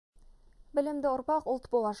Білімді ұрпақ ұлт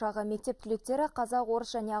болашағы. Мектеп түлектері қазақ,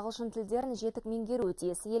 орыс және ағылшын тілдерін жетік меңгеруі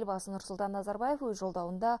тиіс. Елбасы Нұрсұлтан Назарбаев өз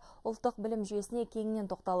жолдауында ұлттық білім жүйесіне кеңінен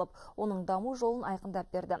тоқталып, оның даму жолын айқындап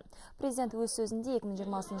берді. Президент өз сөзінде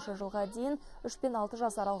 2020 жылға дейін 3 пен 6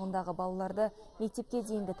 жас аралығындағы балаларды мектепке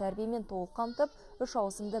дейінгі тәрбиемен толық қамтып, 3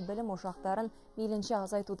 ауысымды білім ошақтарын мейлінше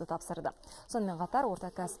азайтуды тапсырды. Сонымен қатар орта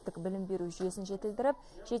кәсіптік білім беру жүйесін жетілдіріп,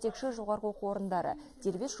 жетекші жоғарғы оқу орындары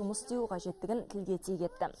дербес жұмыс істеу қажеттігін тілге тиек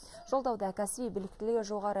етті. Жолдауда кәсіби біліктілігі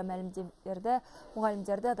жоғары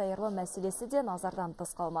мұғалімдерді даярлау мәселесі де назардан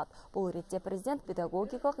тыс қалмады. Бұл ретте президент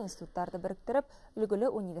педагогикалық институттарды біріктіріп, үлгілі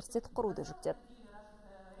университет құруды жүктеді.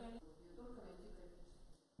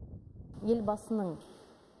 Елбасының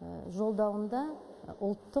жолдауында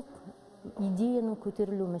ұлттық идеяның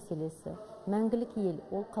көтерілу мәселесі. Мәңгілік ел,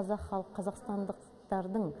 ол қазақ халық,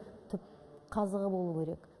 қазақстандықтардың түп қазығы болу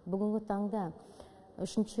керек. Бүгінгі таңда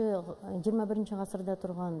 21 ғасырда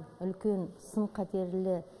тұрған үлкен сын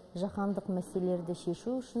қатерлі жаһандық мәселелерді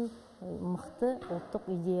шешу үшін мықты ұлттық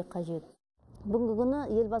идея қажет. Бүгінгі күні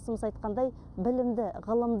елбасымыз айтқандай, білімді,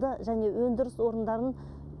 ғылымды және өндіріс орындарын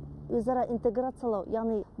өзара интеграциялау,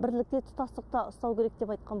 яғни бірлікте тұтастықта ұстау керек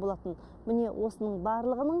деп айтқан болатын. Міне осының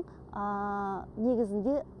барлығының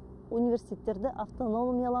негізінде университеттерді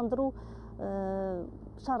автономияландыру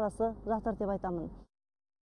шарасы жатыр деп айтамын.